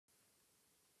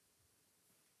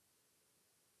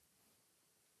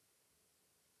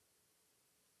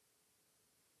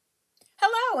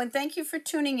Hello, and thank you for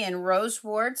tuning in. Rose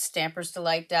Ward,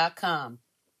 Stampersdelight.com.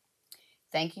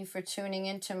 Thank you for tuning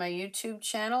into my YouTube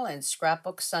channel and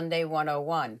Scrapbook Sunday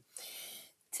 101.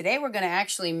 Today we're going to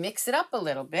actually mix it up a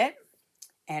little bit,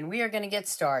 and we are going to get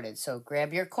started. So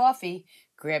grab your coffee,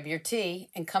 grab your tea,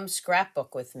 and come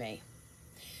scrapbook with me.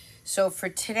 So for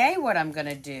today, what I'm going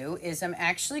to do is I'm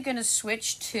actually going to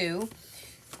switch to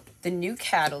the new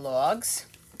catalogs.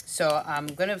 So I'm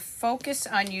going to focus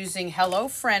on using Hello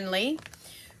Friendly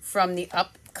from the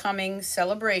upcoming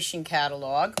celebration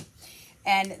catalog.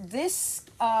 And this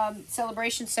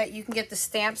celebration set, you can get the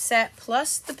stamp set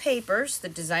plus the papers, the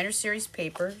designer series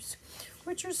papers,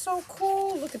 which are so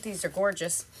cool. Look at these, they're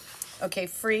gorgeous. Okay,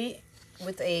 free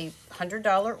with a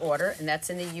 $100 order, and that's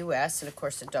in the US, and of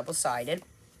course, it's double-sided.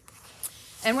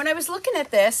 And when I was looking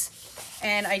at this,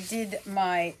 and I did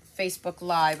my Facebook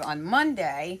Live on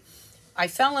Monday, I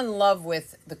fell in love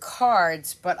with the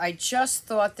cards, but I just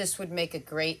thought this would make a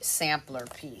great sampler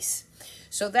piece.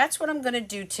 So that's what I'm going to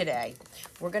do today.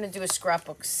 We're going to do a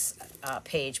scrapbook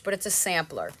page, but it's a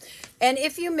sampler. And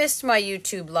if you missed my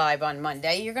YouTube Live on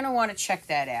Monday, you're going to want to check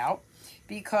that out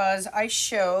because I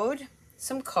showed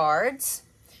some cards,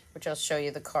 which I'll show you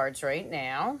the cards right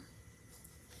now.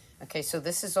 Okay, so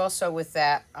this is also with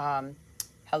that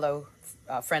Hello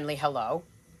Friendly Hello.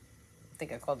 I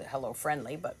think I called it Hello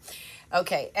Friendly, but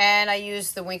okay. And I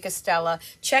used the Wink Estella.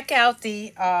 Check out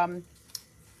the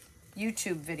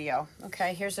YouTube video.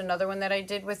 Okay, here's another one that I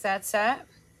did with that set.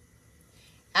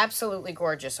 Absolutely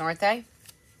gorgeous, aren't they?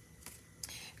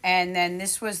 And then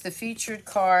this was the featured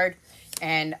card,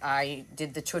 and I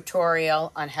did the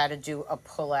tutorial on how to do a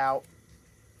pull-out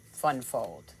fun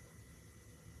fold.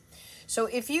 So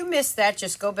if you missed that,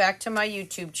 just go back to my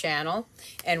YouTube channel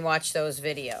and watch those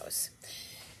videos.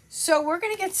 So we're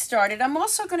going to get started. I'm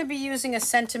also going to be using a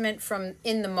sentiment from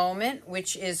In the Moment,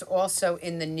 which is also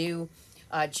in the new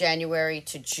January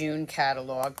to June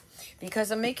catalog,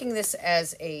 because I'm making this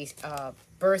as a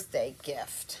birthday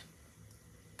gift.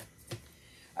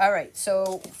 All right,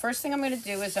 so first thing I'm going to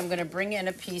do is I'm going to bring in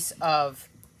a piece of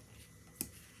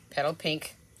Petal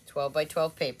Pink 12 by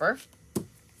 12 paper.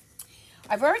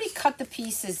 I've already cut the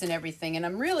pieces and everything, and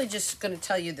I'm really just going to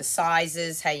tell you the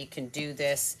sizes, how you can do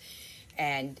this,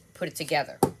 and put it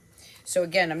together. So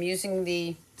again, I'm using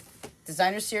the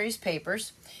designer series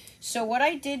papers. So what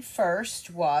I did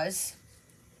first was,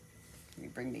 let me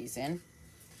bring these in.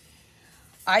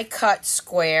 I cut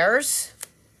squares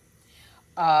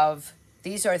of,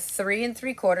 these are 3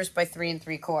 3/4 by 3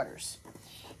 3/4.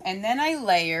 And then I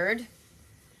layered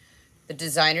the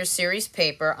designer series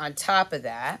paper on top of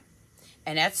that,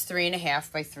 and that's 3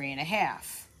 1/2 by 3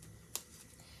 1/2.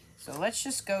 So let's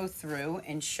just go through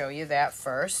and show you that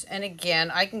first. And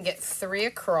again, I can get 3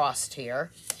 across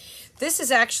here. This is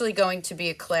actually going to be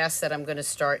a class that I'm going to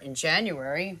start in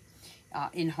January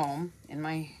in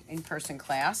my in-person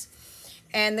class.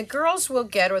 And the girls will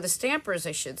get, or the stampers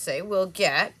I should say, will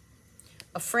get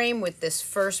a frame with this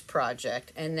first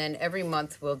project. And then every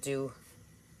month we'll do,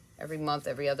 every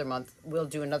other month, we'll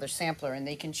do another sampler, and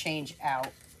they can change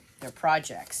out their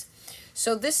projects.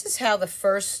 So this is how the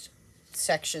first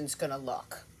section's going to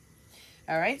look.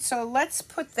 All right, so let's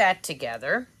put that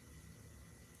together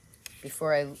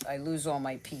before I lose all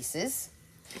my pieces.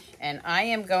 And I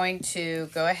am going to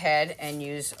go ahead and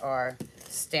use our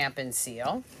Stamp and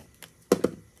Seal.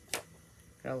 I'm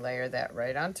going to layer that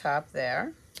right on top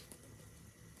there.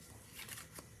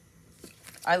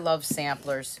 I love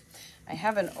samplers. I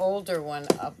have an older one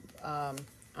up on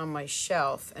my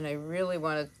shelf, and I really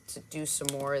wanted to do some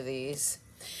more of these.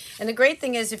 And the great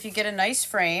thing is, if you get a nice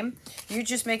frame, you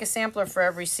just make a sampler for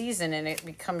every season, and it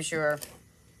becomes your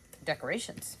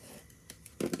decorations.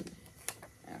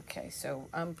 Okay, so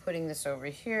I'm putting this over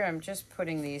here. I'm just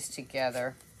putting these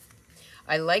together.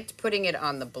 I liked putting it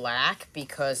on the black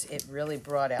because it really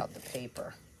brought out the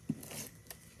paper.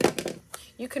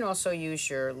 You can also use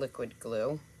your liquid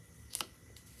glue.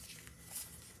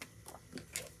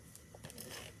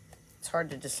 Hard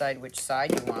to decide which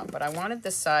side you want, but I wanted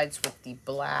the sides with the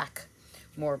black,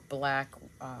 more black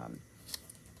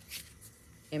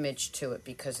image to it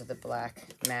because of the black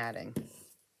matting.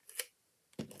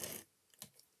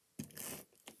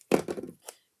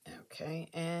 Okay,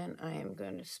 and I am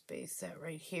going to space that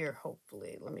right here,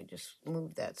 hopefully. Let me just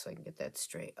move that so I can get that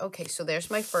straight. Okay, so there's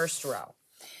my first row.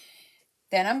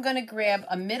 Then I'm going to grab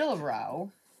a middle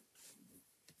row.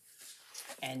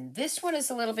 And this one is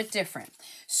a little bit different.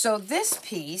 So this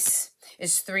piece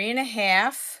is 3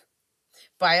 1/2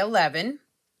 by 11.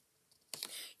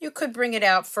 You could bring it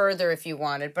out further if you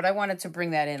wanted, but I wanted to bring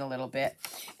that in a little bit.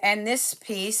 And this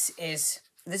piece is,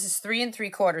 this is 3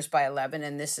 3/4 by 11,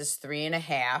 and this is 3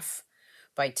 1/2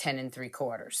 by 10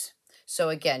 3/4. So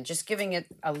again, just giving it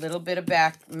a little bit of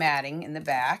back matting in the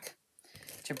back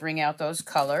to bring out those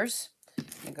colors. I'm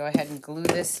going to go ahead and glue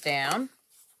this down.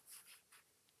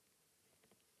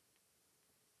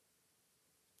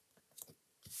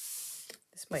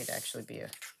 This might actually be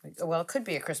well, it could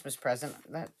be a Christmas present.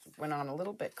 That went on a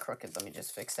little bit crooked. Let me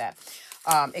just fix that.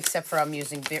 Except for I'm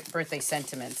using birthday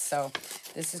sentiments. So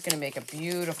this is going to make a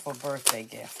beautiful birthday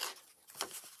gift.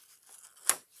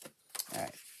 All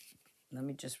right. Let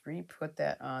me just re-put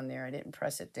that on there. I didn't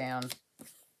press it down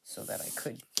so that I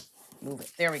could move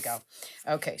it. There we go.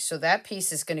 Okay, so that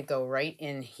piece is going to go right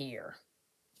in here.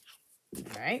 All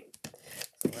right.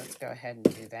 So let's go ahead and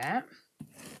do that.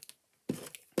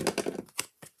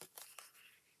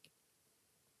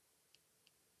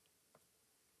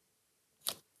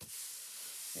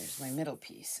 There's my middle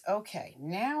piece. Okay,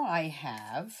 now I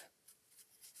have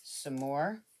some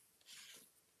more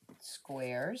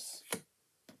squares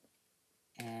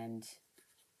and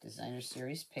designer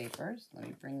series papers. Let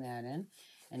me bring that in.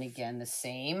 And again, the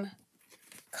same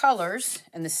colors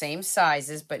and the same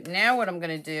sizes, but now what I'm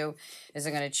going to do is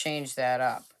I'm going to change that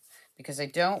up because I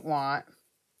don't want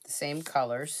the same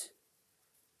colors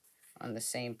on the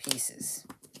same pieces.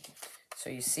 So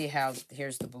you see how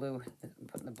here's the blue, I'm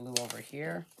putting the blue over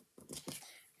here,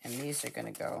 and these are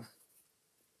going to go,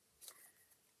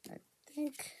 I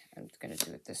think I'm going to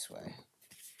do it this way.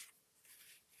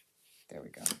 There we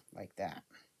go, like that.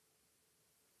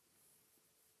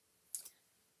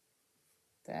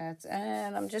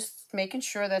 And I'm just making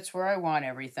sure that's where I want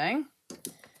everything.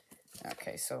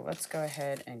 Okay, so let's go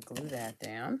ahead and glue that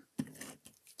down.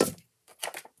 I'm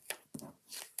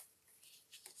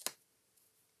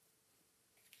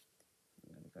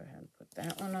going to go ahead and put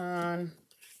that one on.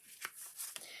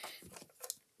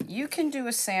 You can do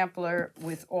a sampler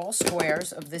with all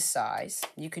squares of this size.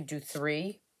 You could do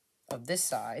 3 of this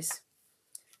size.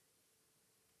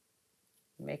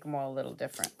 Make them all a little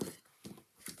different.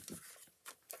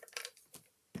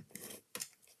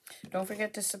 Don't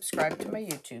forget to subscribe to my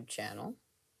YouTube channel.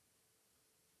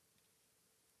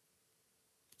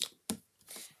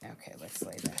 Okay, let's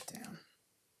lay that down.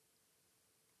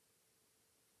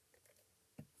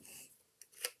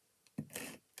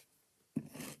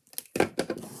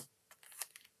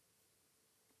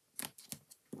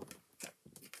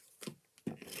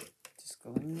 Just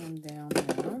gluing them down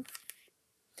now.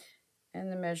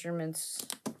 And the measurements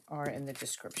are in the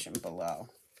description below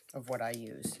of what I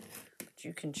used. But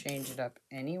you can change it up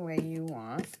any way you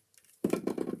want.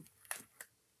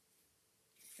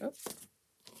 Oops.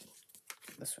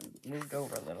 This one moved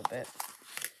over a little bit.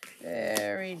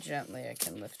 Very gently I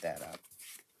can lift that up.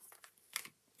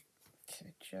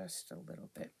 Okay, just a little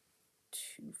bit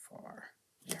too far.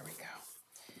 There we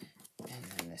go. And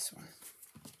then this one.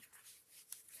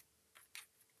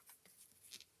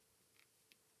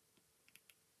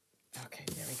 Okay,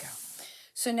 there we go.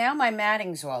 So now my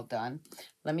matting's all done.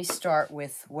 Let me start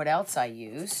with what else I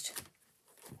used.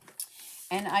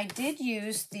 And I did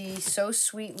use the So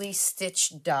Sweetly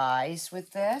Stitched dies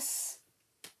with this,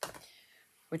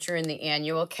 which are in the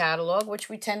annual catalog, which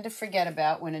we tend to forget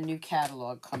about when a new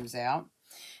catalog comes out.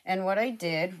 And what I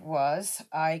did was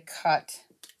I cut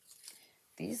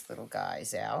these little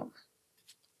guys out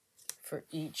for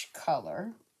each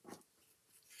color.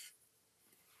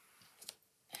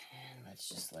 And let's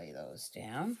just lay those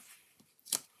down.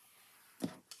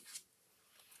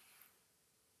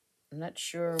 I'm not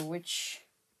sure which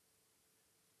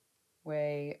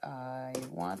way I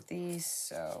want these,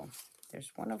 so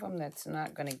there's one of them that's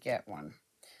not going to get one.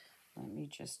 Let me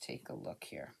just take a look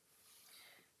here.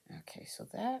 Okay, so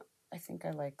that I think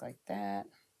I like that.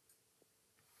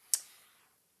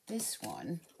 This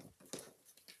one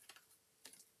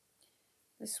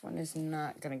is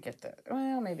not going to get that.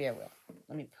 Well, maybe I will.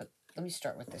 Let me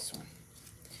start with this one.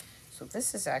 So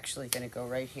this is actually going to go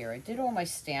right here. I did all my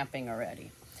stamping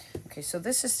already. Okay, so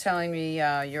this is telling me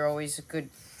you're always a good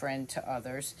friend to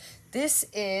others. This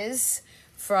is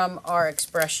from our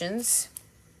Expressions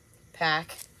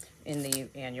pack in the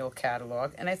annual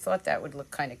catalog, and I thought that would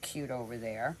look kind of cute over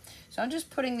there. So I'm just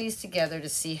putting these together to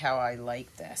see how I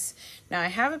like this. Now I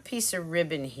have a piece of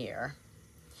ribbon here,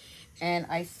 and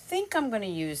I think I'm going to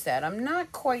use that. I'm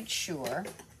not quite sure,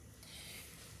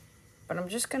 but I'm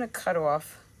just going to cut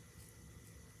off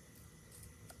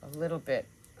a little bit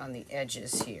on the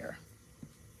edges here.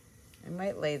 I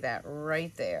might lay that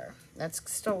right there. That's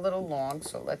still a little long,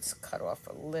 so let's cut off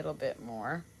a little bit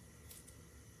more.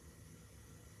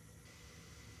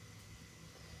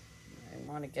 I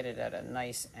want to get it at a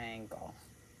nice angle.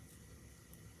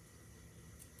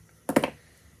 I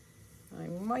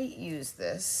might use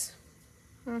this.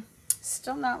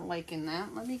 Still not liking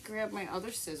that. Let me grab my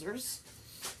other scissors.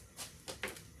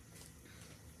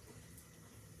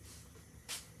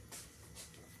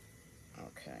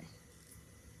 Okay.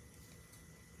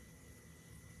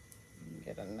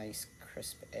 Get a nice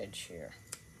crisp edge here.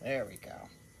 There we go.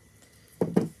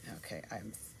 Okay, I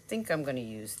think I'm going to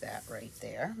use that right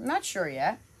there. I'm not sure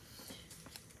yet.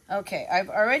 Okay, I've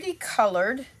already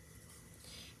colored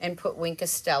and put Wink of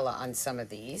Stella on some of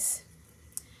these.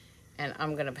 And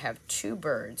I'm going to have two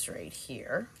birds right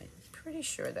here. I'm pretty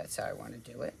sure that's how I want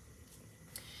to do it.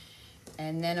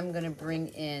 And then I'm going to bring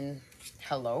in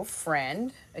Hello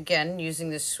Friend. Again,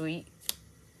 using the sweet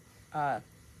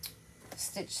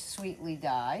Stitch Sweetly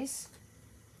dies.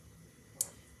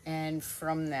 And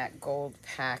from that gold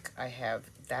pack, I have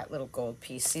that little gold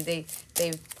piece. See, they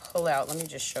pull out. Let me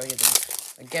just show you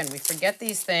these. Again, we forget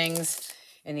these things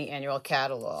in the annual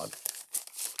catalog.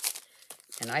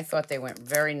 And I thought they went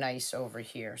very nice over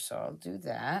here, so I'll do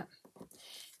that.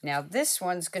 Now this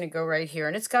one's going to go right here,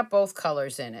 and it's got both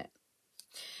colors in it.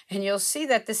 And you'll see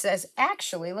that this says,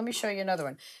 actually, let me show you another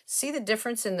one. See the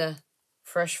difference in the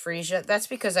Fresh Freesia? That's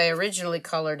because I originally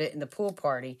colored it in the pool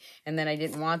party, and then I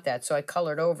didn't want that, so I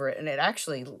colored over it. And it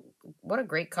actually, what a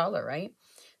great color, right?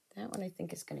 That one I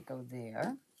think is going to go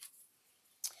there.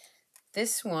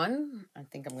 This one, I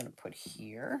think I'm going to put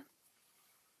here.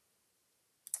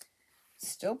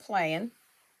 Still playing.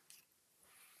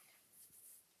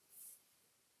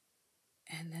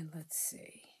 And then let's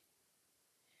see.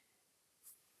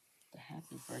 The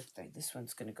Happy Birthday. This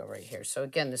one's going to go right here. So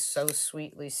again, the So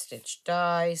Sweetly Stitched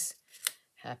dies.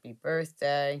 Happy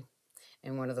Birthday.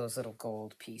 And one of those little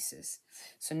gold pieces.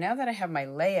 So now that I have my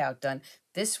layout done,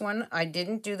 this one I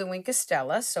didn't do the Wink of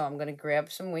Stella, so I'm going to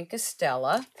grab some Wink of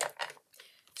Stella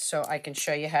so I can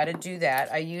show you how to do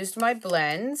that. I used my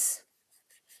blends.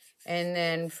 And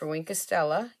then for Wink of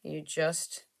Stella, you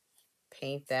just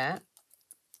paint that.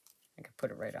 I could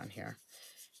put it right on here.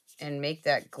 And make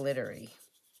that glittery.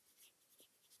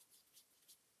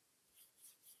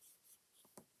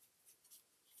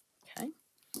 Okay.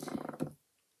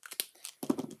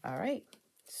 All right.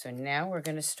 So now we're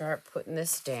going to start putting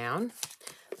this down.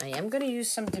 I am going to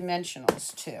use some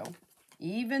dimensionals too,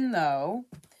 even though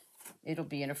it'll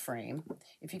be in a frame.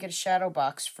 If you get a shadow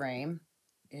box frame,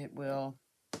 it will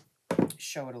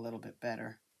show it a little bit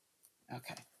better.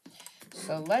 Okay,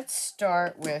 so let's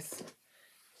start with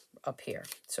up here.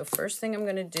 So first thing I'm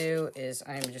going to do is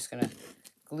I'm just going to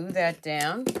glue that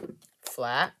down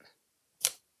flat.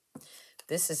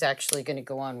 This is actually going to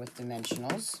go on with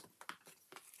dimensionals.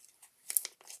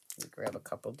 Let me grab a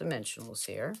couple dimensionals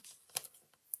here.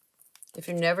 If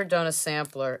you've never done a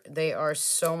sampler, they are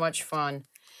so much fun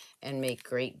and make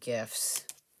great gifts.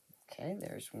 Okay,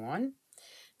 there's one.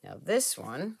 Now this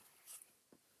one,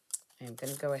 I'm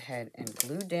going to go ahead and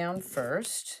glue down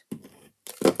first.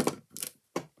 Put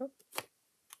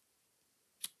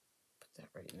that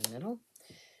right in the middle.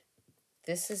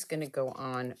 This is going to go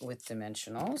on with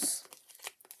dimensionals.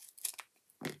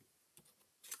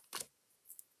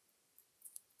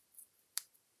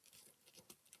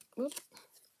 Whoop.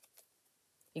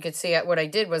 You can see what I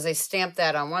did was I stamped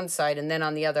that on one side and then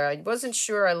on the other. I wasn't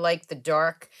sure I liked the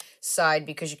dark side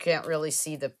because you can't really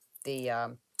see the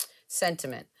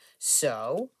sentiment.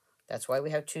 So that's why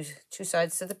we have two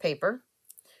sides to the paper,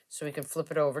 so we can flip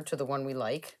it over to the one we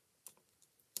like.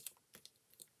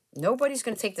 Nobody's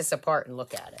going to take this apart and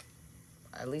look at it.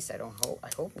 At least I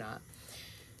hope not.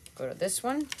 Go to this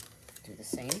one, do the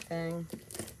same thing.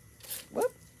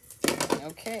 Whoop.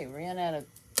 Okay, ran out of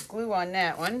glue on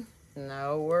that one.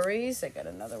 No worries. I got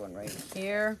another one right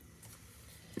here.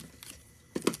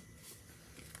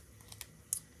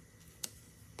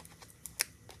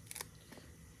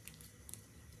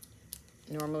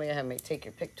 Normally I have my take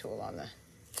your pick tool on the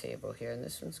table here, and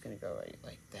this one's going to go right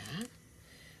like that.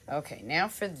 Okay, now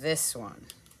for this one.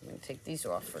 I'm going to take these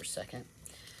off for a second.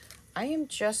 I am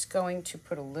just going to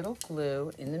put a little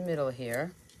glue in the middle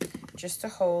here just to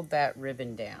hold that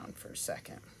ribbon down for a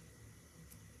second.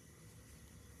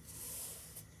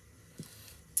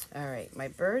 All right, my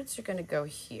birds are going to go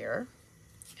here,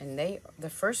 and the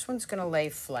first one's going to lay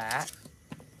flat.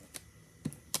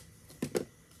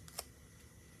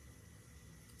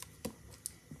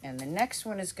 And the next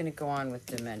one is going to go on with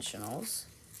dimensionals.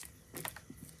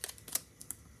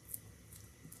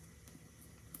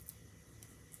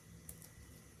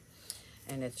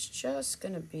 And it's just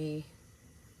going to be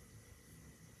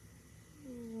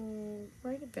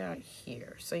right about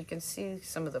here. So you can see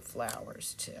some of the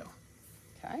flowers too.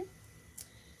 Okay.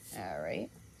 All right.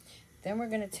 Then we're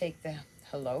going to take the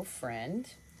Hello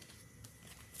Friend.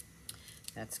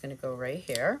 That's going to go right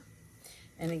here.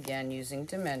 And again, using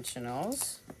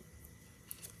dimensionals.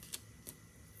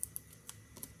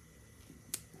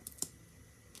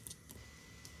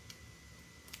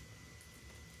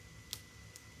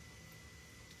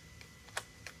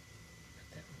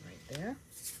 Put that one right there.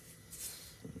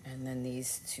 And then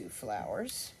these two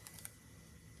flowers,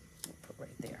 we'll put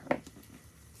right there.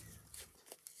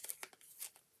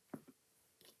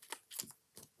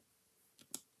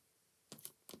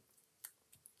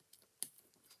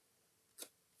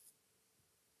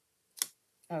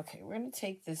 Okay, we're going to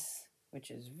take this, which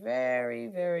is very,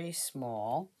 very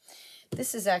small.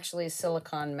 This is actually a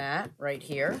silicone mat right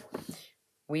here.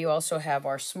 We also have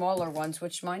our smaller ones,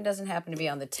 which mine doesn't happen to be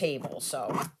on the table,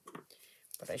 so,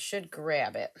 but I should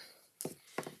grab it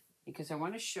because I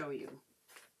want to show you.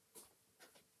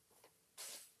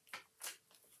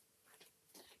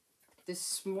 This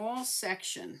small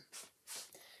section,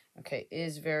 okay,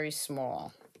 is very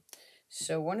small.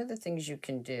 So one of the things you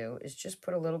can do is just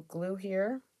put a little glue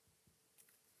here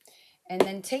and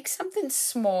then take something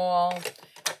small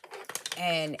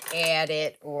and add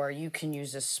it, or you can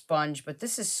use a sponge, but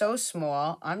this is so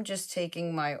small. I'm just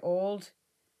taking my old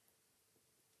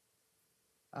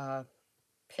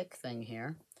pick thing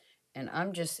here and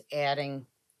I'm just adding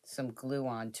some glue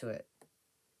onto it.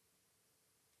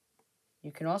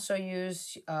 You can also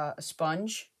use a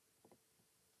sponge,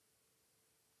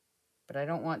 but I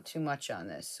don't want too much on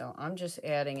this, so I'm just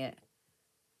adding it.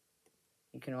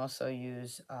 You can also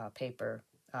use paper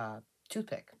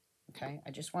toothpick, okay?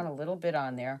 I just want a little bit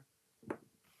on there,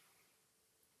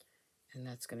 and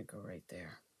that's going to go right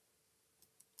there.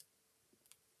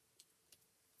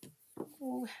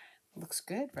 Ooh, looks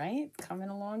good, right? Coming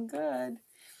along good.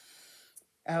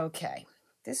 Okay,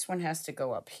 this one has to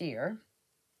go up here.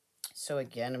 So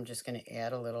again, I'm just going to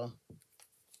add a little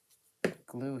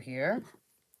glue here.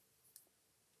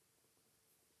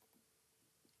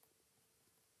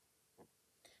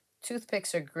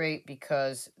 Toothpicks are great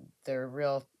because they're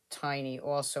real tiny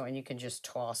also, and you can just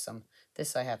toss them.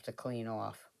 This I have to clean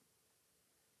off,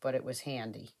 but it was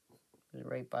handy. It was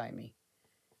right by me.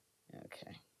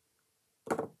 Okay.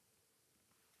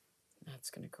 That's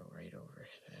going to go right over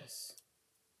this.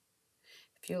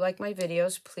 If you like my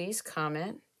videos, please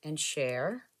comment and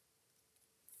share.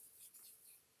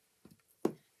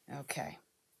 Okay.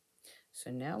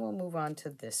 So now we'll move on to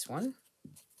this one.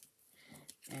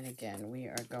 And again, we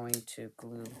are going to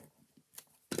glue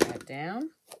that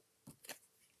down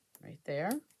right there.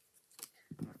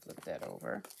 I'll flip that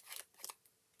over.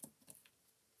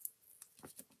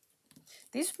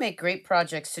 These make great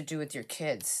projects to do with your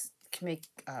kids. You can make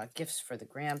gifts for the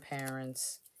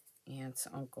grandparents, aunts,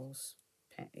 uncles,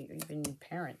 even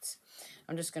parents.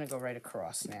 I'm just going to go right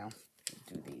across now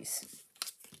and do these.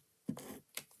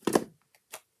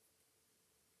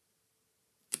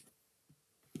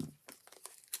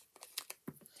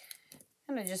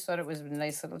 And I just thought it was a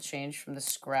nice little change from the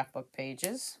scrapbook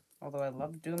pages, although I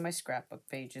love doing my scrapbook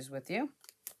pages with you.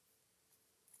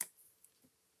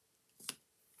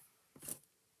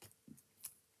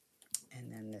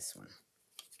 And then this one.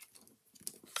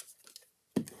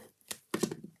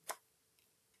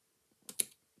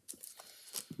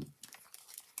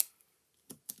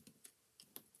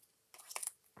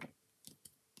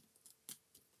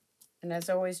 And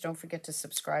as always, don't forget to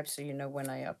subscribe so you know when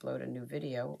I upload a new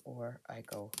video or I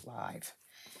go live.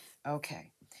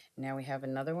 Okay, now we have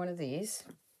another one of these.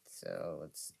 So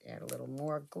let's add a little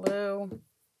more glue.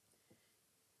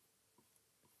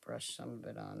 Brush some of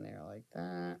it on there like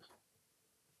that.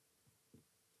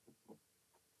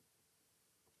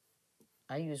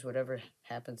 I use whatever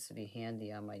happens to be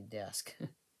handy on my desk.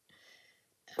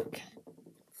 Okay,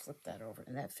 flip that over,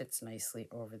 and that fits nicely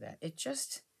over that. It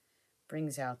just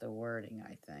brings out the wording,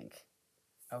 I think.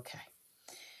 Okay.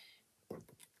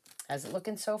 How's it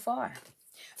looking so far?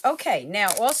 Okay, now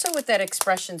also with that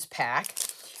expressions pack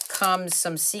comes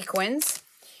some sequins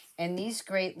and these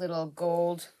great little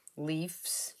gold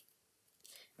leaves.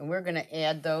 And we're going to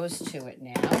add those to it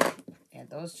now. Add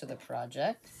those to the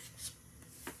project.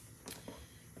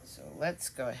 So let's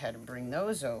go ahead and bring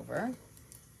those over.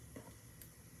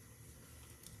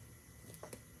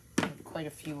 I have quite a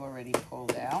few already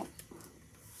pulled out.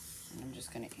 And I'm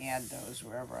just going to add those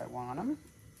wherever I want them.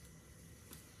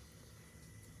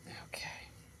 Okay.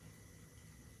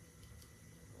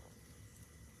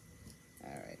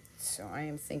 All right, so I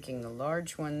am thinking the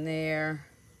large one there.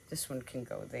 This one can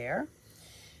go there.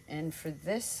 And for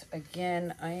this,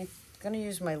 again, I'm going to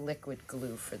use my liquid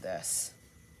glue for this.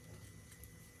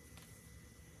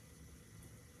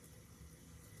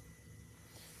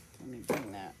 Let me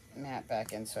bring that mat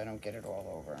back in so I don't get it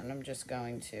all over. And I'm just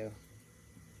going to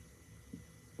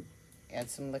Add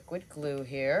some liquid glue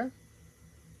here.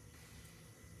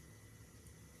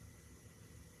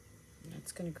 And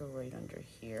that's going to go right under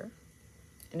here.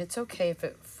 And it's okay if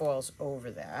it falls over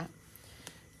that.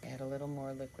 Add a little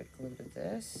more liquid glue to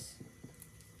this.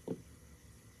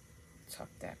 Tuck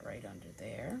that right under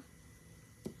there.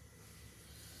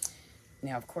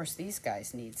 Now, of course, these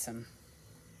guys need some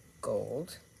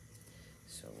gold.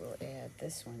 So we'll add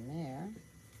this one there.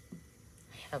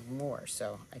 I have more,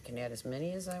 so I can add as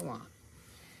many as I want.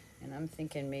 And I'm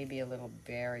thinking maybe a little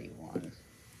berry one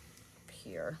up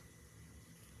here.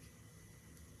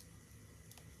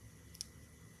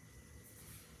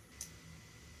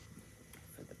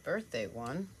 For the birthday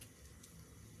one,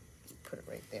 put it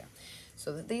right there.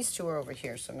 So that these two are over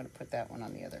here, so I'm going to put that one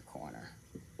on the other corner.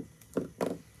 Put that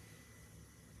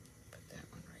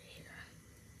one right here.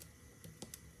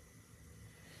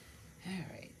 All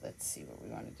right, let's see what we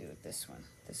want to do with this one.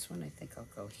 This one I think I'll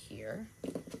go here.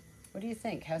 What do you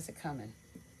think? How's it coming?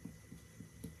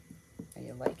 Are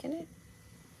you liking it?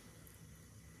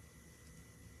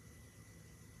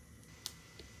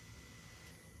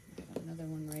 Got another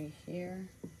one right here.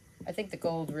 I think the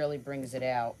gold really brings it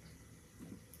out.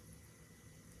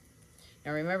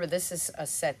 Now remember, this is a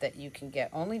set that you can get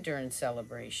only during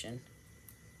celebration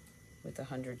with a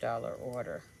 $100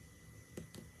 order.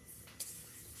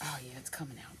 Oh yeah, it's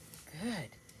coming out good.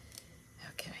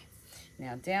 Okay,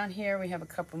 now down here we have a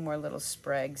couple more little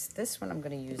sprigs. This one I'm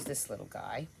going to use this little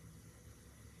guy.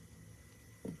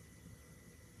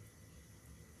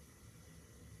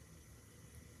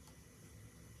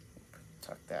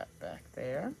 Tuck that back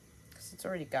there because it's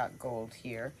already got gold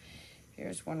here.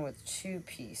 Here's one with 2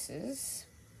 pieces.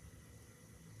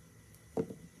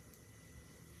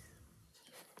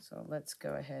 So let's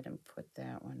go ahead and put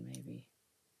that one maybe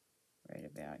right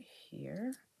about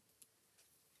here.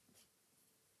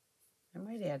 I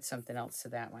might add something else to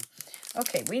that one.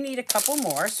 Okay, we need a couple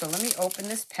more, so let me open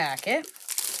this packet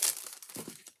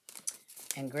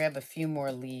and grab a few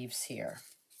more leaves here.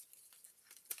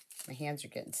 My hands are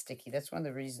getting sticky. That's one of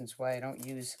the reasons why I don't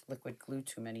use liquid glue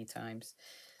too many times.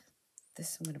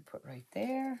 This I'm going to put right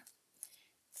there.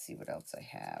 Let's see what else I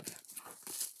have.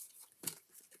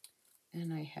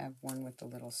 And I have one with the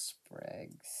little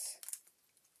sprigs.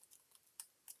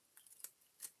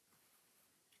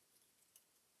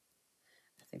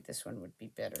 I think this one would be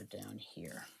better down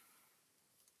here.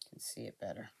 You can see it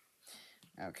better.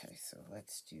 Okay, so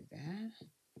let's do that.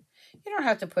 You don't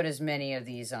have to put as many of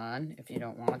these on if you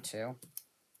don't want to.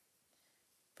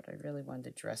 But I really wanted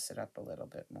to dress it up a little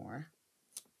bit more.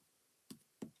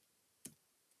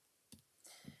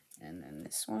 And then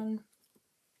this one.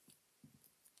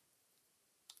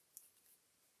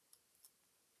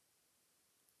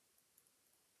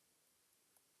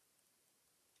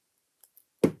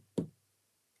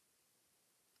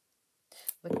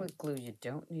 Liquid glue, you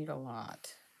don't need a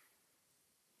lot.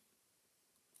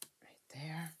 Right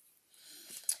there.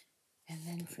 And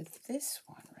then for this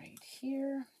one right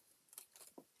here,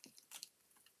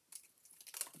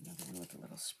 another one with the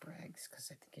little sprigs,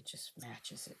 because I think it just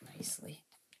matches it nicely.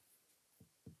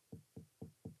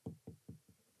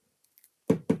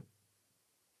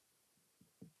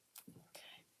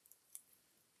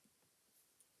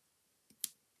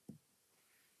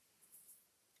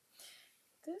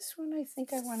 This one I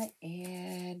think I want to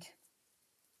add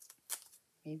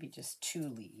maybe just 2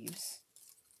 leaves.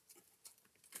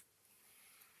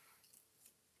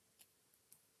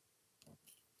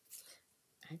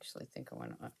 I actually think I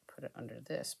want to put it under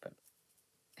this, but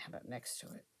how about next to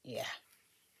it? Yeah.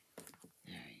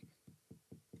 All right.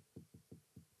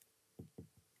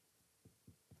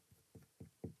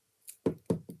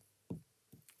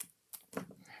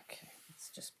 Okay, let's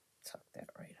just tuck that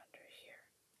right under here.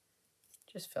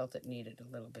 Just felt it needed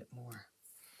a little bit more.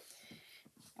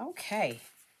 Okay,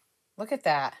 look at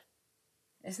that.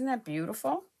 Isn't that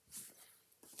beautiful?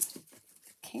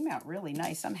 Came out really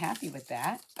nice. I'm happy with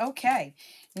that. Okay,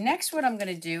 next what I'm going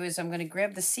to do is I'm going to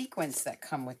grab the sequins that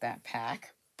come with that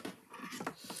pack.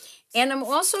 And I'm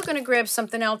also going to grab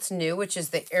something else new, which is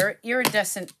the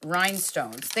iridescent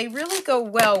rhinestones. They really go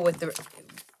well with the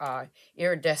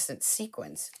iridescent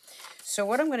sequins. So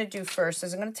what I'm going to do first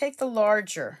is I'm going to take the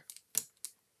larger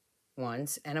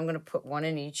ones and I'm going to put one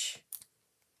in each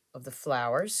of the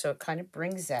flowers, so it kind of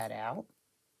brings that out.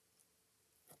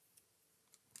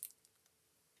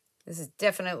 This is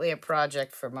definitely a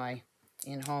project for my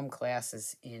in-home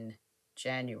classes in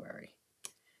January.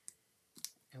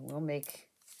 And we'll make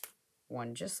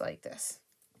one just like this.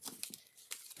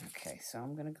 Okay, so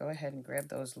I'm going to go ahead and grab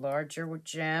those larger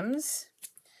gems,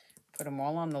 put them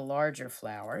all on the larger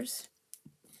flowers.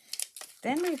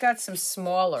 Then we've got some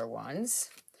smaller ones.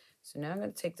 So now I'm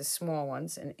going to take the small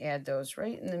ones and add those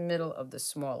right in the middle of the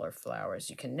smaller flowers.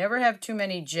 You can never have too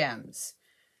many gems.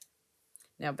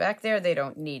 Now back there they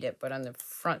don't need it, but on the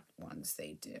front ones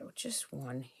they do. Just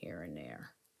one here and there.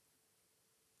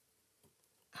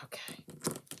 Okay.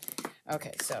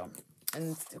 Okay, so,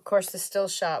 and of course the still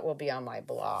shot will be on my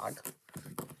blog.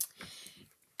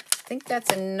 I think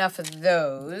that's enough of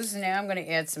those. Now I'm going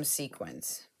to add some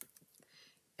sequins.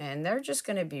 And they're just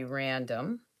going to be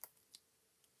random.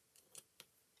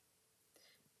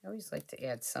 I always like to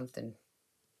add something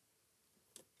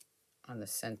on the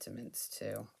sentiments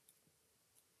too.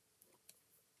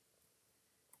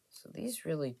 So these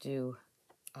really do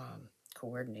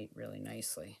coordinate really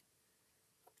nicely.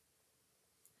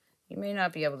 You may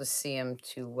not be able to see them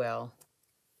too well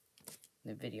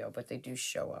in the video, but they do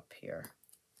show up here.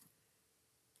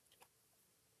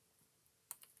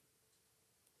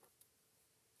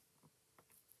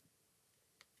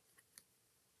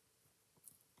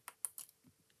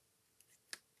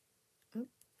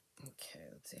 Okay,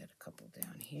 let's add a couple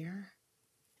down here.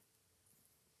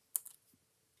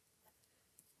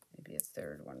 Maybe a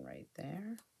third one right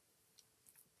there.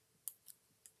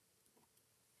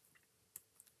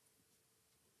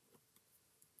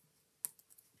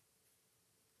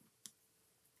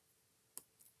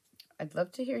 I'd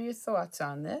love to hear your thoughts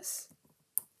on this.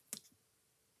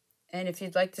 And if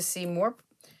you'd like to see more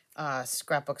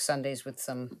Scrapbook Sundays with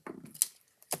some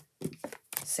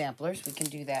samplers, we can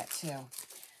do that too.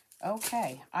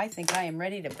 Okay, I think I am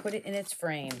ready to put it in its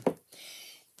frame.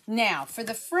 Now, for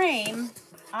the frame,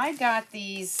 I got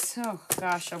these, oh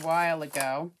gosh, a while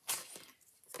ago.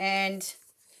 And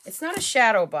it's not a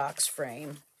shadow box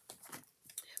frame,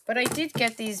 but I did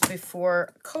get these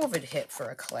before COVID hit for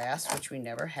a class, which we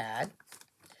never had.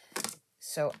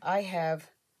 So I have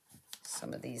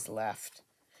some of these left,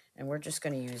 and we're just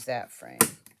going to use that frame.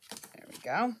 There we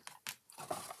go.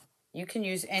 You can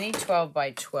use any 12 by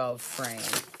 12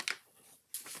 frame.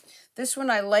 This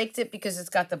one, I liked it because it's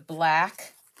got the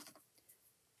black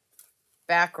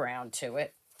background to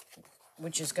it,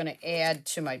 which is going to add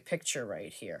to my picture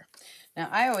right here. Now,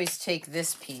 I always take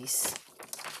this piece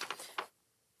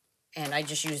and I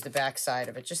just use the back side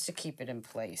of it just to keep it in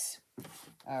place.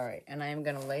 All right, and I am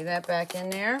going to lay that back in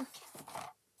there.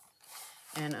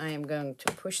 And I am going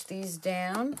to push these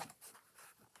down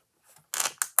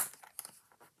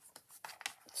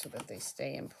so that they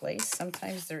stay in place.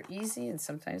 Sometimes they're easy and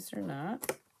sometimes they're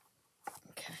not.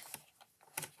 Okay.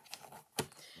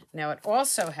 Now it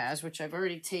also has, which I've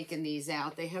already taken these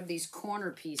out, they have these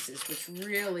corner pieces which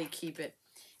really keep it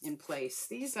in place.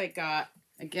 These I got,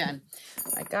 again,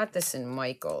 I got this in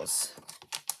Michael's,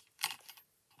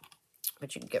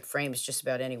 but you can get frames just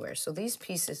about anywhere. So these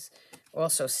pieces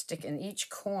also stick in each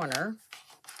corner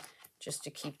just to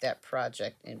keep that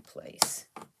project in place.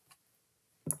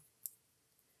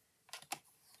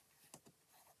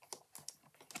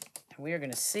 We are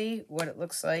going to see what it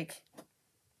looks like.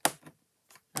 I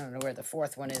don't know where the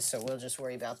fourth one is, so we'll just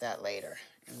worry about that later.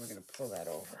 And we're going to pull that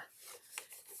over.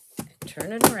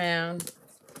 Turn it around.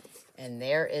 And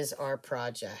there is our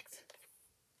project.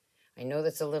 I know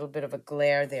that's a little bit of a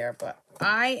glare there, but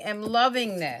I am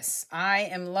loving this. I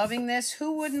am loving this.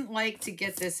 Who wouldn't like to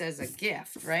get this as a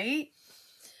gift, right?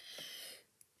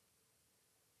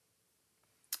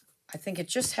 I think it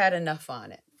just had enough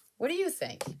on it. What do you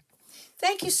think?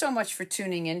 Thank you so much for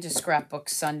tuning in to Scrapbook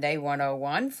Sunday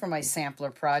 101 for my sampler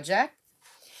project.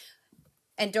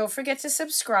 And don't forget to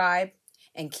subscribe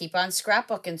and keep on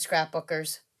scrapbooking,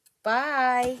 scrapbookers.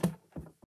 Bye.